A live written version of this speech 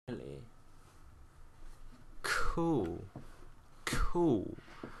Cool. Cool.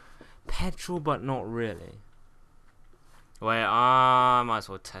 Petrol, but not really. Wait, I might as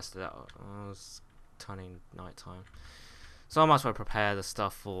well test it out. Oh, it's turning nighttime. So I might as well prepare the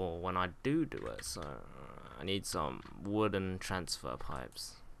stuff for when I do it. So I need some wooden transfer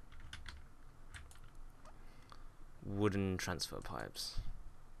pipes. Wooden transfer pipes.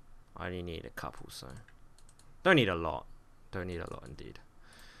 I only need a couple, so don't need a lot. Don't need a lot indeed.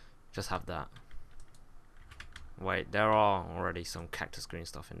 Just have that. Wait, there are already some cactus green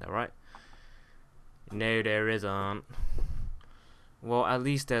stuff in there, right? No, there isn't. Well, at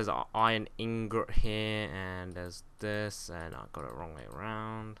least there's an iron ingot here, and there's this, and I got it wrong way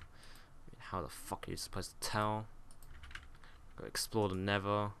around. How the fuck are you supposed to tell? Go explore the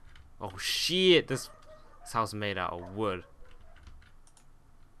nether. Oh shit! This house is made out of wood.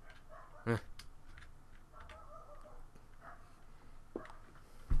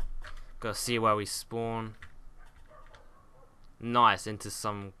 Go see where we spawn. Nice, into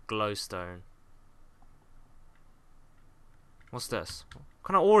some glowstone. What's this? What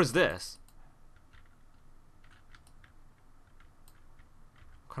kind of ore is this?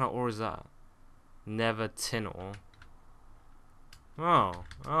 What kind of ore is that? Never tin ore.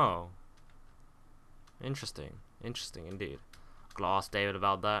 Oh. Interesting. Interesting indeed. I'll ask David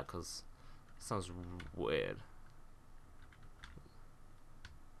about that, because it sounds weird.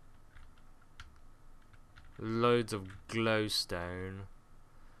 Loads of glowstone.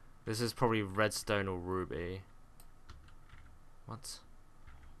 This is probably redstone or ruby. What?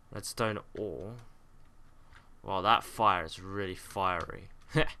 Redstone ore? Wow, that fire is really fiery.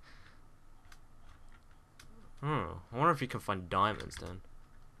 I wonder if you can find diamonds then.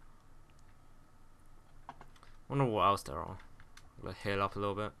 Wonder what else there are. I'm gonna heal up a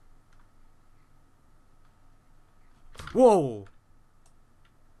little bit. Whoa!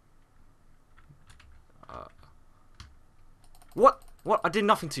 What? What? I did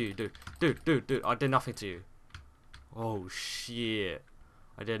nothing to you, dude. Dude, I did nothing to you. Oh shit.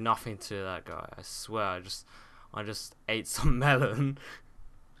 I did nothing to that guy. I swear, I just ate some melon.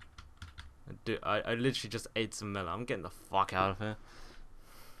 Dude, I literally just ate some melon. I'm getting the fuck out of here.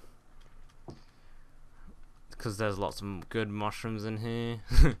 Because there's lots of good mushrooms in here.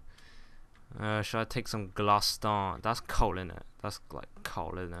 Should I take some glass star? That's coal in it. That's like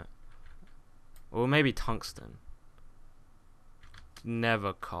coal in it. Or maybe tungsten.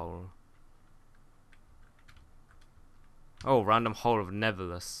 Never coal. Oh, random hole of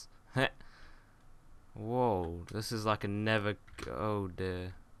netherless. Whoa, this is like a never. Oh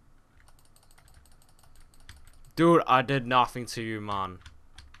dear. Dude, I did nothing to you, man.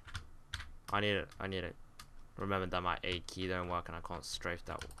 I need it. Remember that my A key don't work and I can't strafe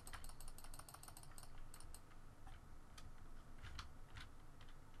that.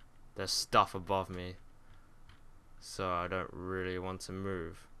 There's stuff above me, so I don't really want to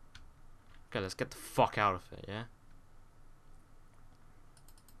move. Okay, let's get the fuck out of it, yeah?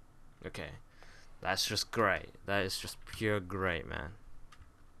 Okay, that's just great. That is just pure great, man.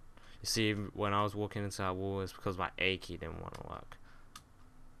 You see, when I was walking into that wall, it's because my A key didn't want to work.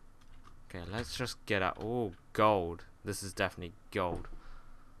 Okay, let's just get out. Oh, gold. This is definitely gold.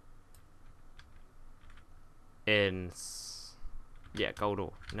 Yeah, gold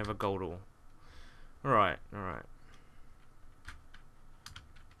ore. Never gold ore. Alright.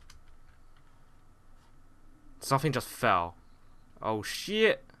 Something just fell. Oh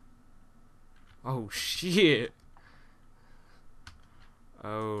shit.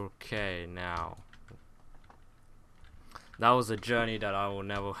 Okay, now. That was a journey that I will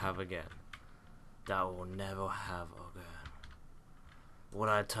never have again. What did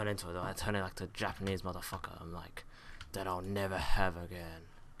I turn into? Did I turn it like the Japanese motherfucker? I'm like, that I'll never have again.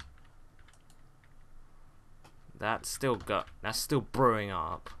 That's still brewing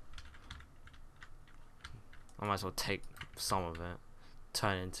up. I might as well take some of it,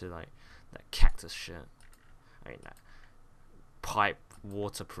 turn it into like that cactus shit. I mean that pipe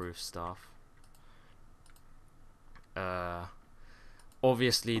waterproof stuff.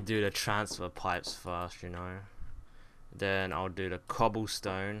 Obviously do the transfer pipes first, you know. Then I'll do the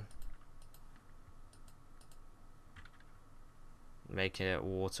cobblestone, make it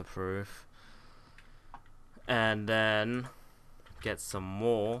waterproof, and then get some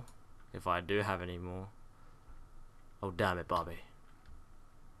more if I do have any more. Oh damn it, Bobby.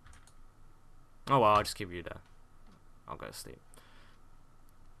 Oh well, I'll just keep you there. I'll go to sleep.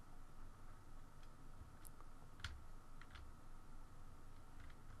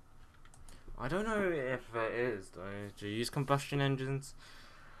 I don't know if it is though. Do you use combustion engines?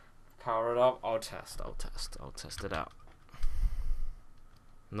 Power it up. I'll test it out.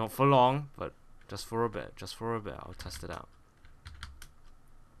 Not for long, but Just for a bit. Just for a bit. I'll test it out.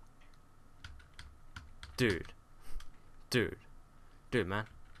 Dude. Dude. Dude, man.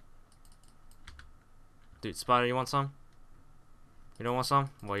 Dude, Spider, you want some? You don't want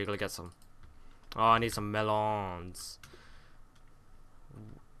some? Well, you're gonna get some. Oh, I need some melons.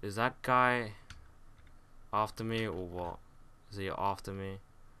 Is that guy after me or what? Is he after me?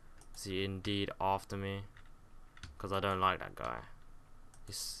 Is he indeed after me? Because I don't like that guy.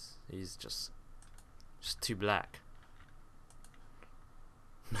 He's just too black.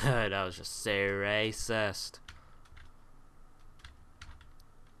 That was just so racist.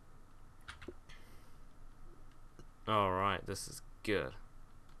 Alright, this is good.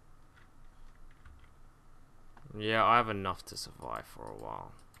 Yeah, I have enough to survive for a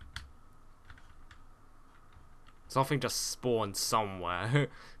while. Something just spawned somewhere.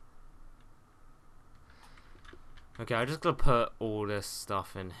 Okay, I'm just gonna put all this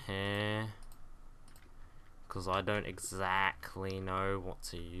stuff in here. Because I don't exactly know what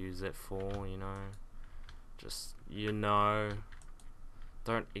to use it for, you know. Just, you know.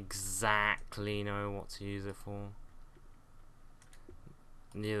 Don't exactly know what to use it for.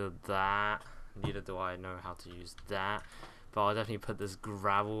 Neither that. Neither do I know how to use that. But I'll definitely put this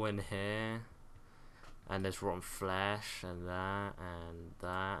gravel in here. And this rotten flesh. And that. And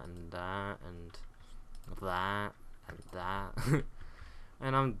that. And that. And that. And that.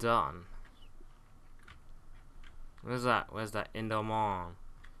 And I'm done. Where's that? Where's that Enderman?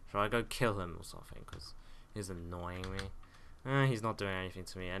 Should I go kill him or something? Because he's annoying me. He's not doing anything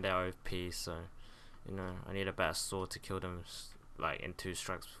to me. And they're OP. So, you know, I need a better sword to kill them. Like in 2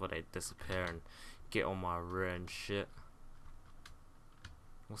 strikes before they disappear and get on my ruin shit.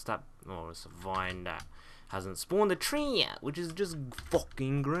 What's that? Oh, it's a vine that hasn't spawned a tree yet, which is just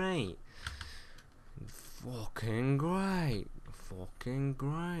fucking great. Fucking great. Fucking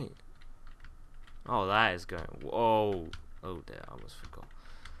great. Oh, that is going. Whoa. Oh dear, I almost forgot.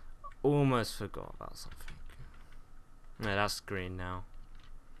 Almost forgot about something. Yeah, that's green now.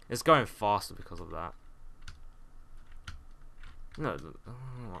 It's going faster because of that. No,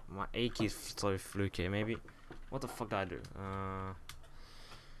 my achy is so fluky. Maybe. What the fuck did I do?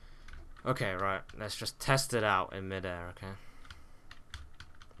 Okay, right. Let's just test it out in midair, okay?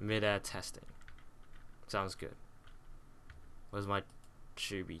 Midair testing. Sounds good. Where's my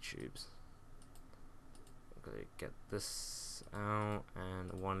tubey tubes? Okay, get this out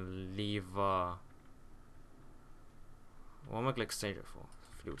and 1 lever. What am I gonna exchange it for?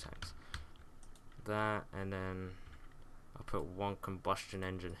 Fuel tanks. That and then I'll put 1 combustion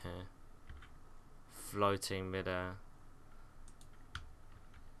engine here. Floating midair.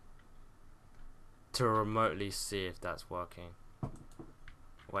 To remotely see if that's working.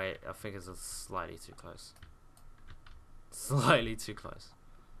 Wait, I think it's slightly too close. Slightly too close.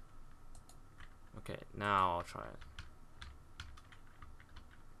 Okay, now I'll try it.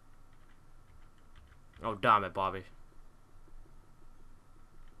 Oh damn it, Bobby.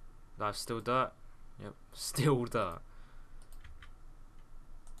 That's still dirt? Yep, still dirt.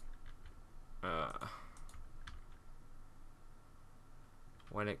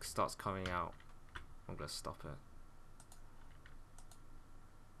 When it starts coming out, I'm gonna stop it.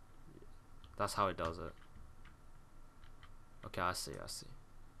 That's how it does it. Okay, I see, I see.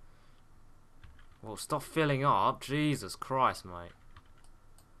 Well, stop filling up. Jesus Christ, mate.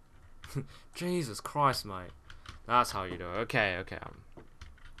 Jesus Christ, mate. That's how you do it. Okay, okay.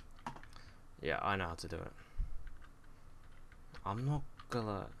 Yeah, I know how to do it. I'm not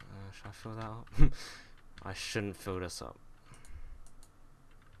gonna... should I fill that up? I shouldn't fill this up.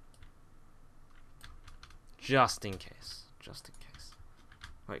 Just in case. Just in case.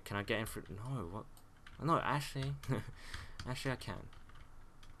 Wait, can I get in through? No, what? No, actually. Actually, I can.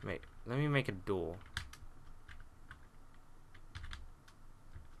 Wait, let me make a door.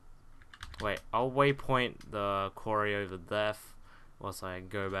 Wait, I'll waypoint the quarry over there whilst I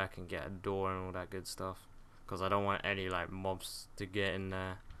go back and get a door and all that good stuff. Because I don't want any, like, mobs to get in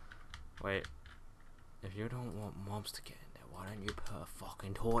there. Wait. If you don't want mobs to get in there, why don't you put a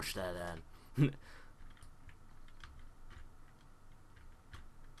fucking torch there then?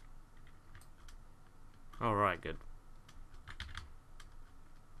 Alright, good.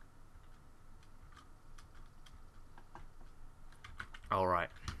 Alright.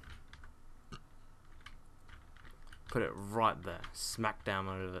 Put it right there. Smack down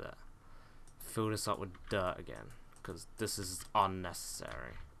over there. Fill this up with dirt again. Because this is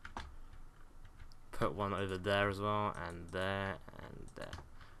unnecessary. Put 1 over there as well. And there. And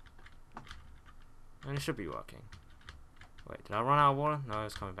there. And it should be working. Wait, did I run out of water? No,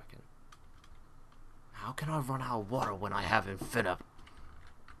 it's coming back in. How can I run out of water when I have infinite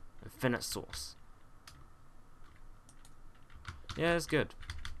source? Yeah, it's good.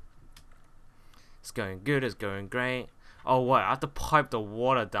 It's going good. It's going great. Oh wait, I have to pipe the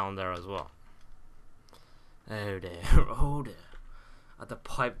water down there as well. Oh dear. Oh dear. I have to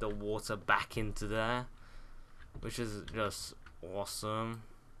pipe the water back into there, which is just awesome.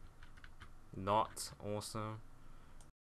 Not awesome.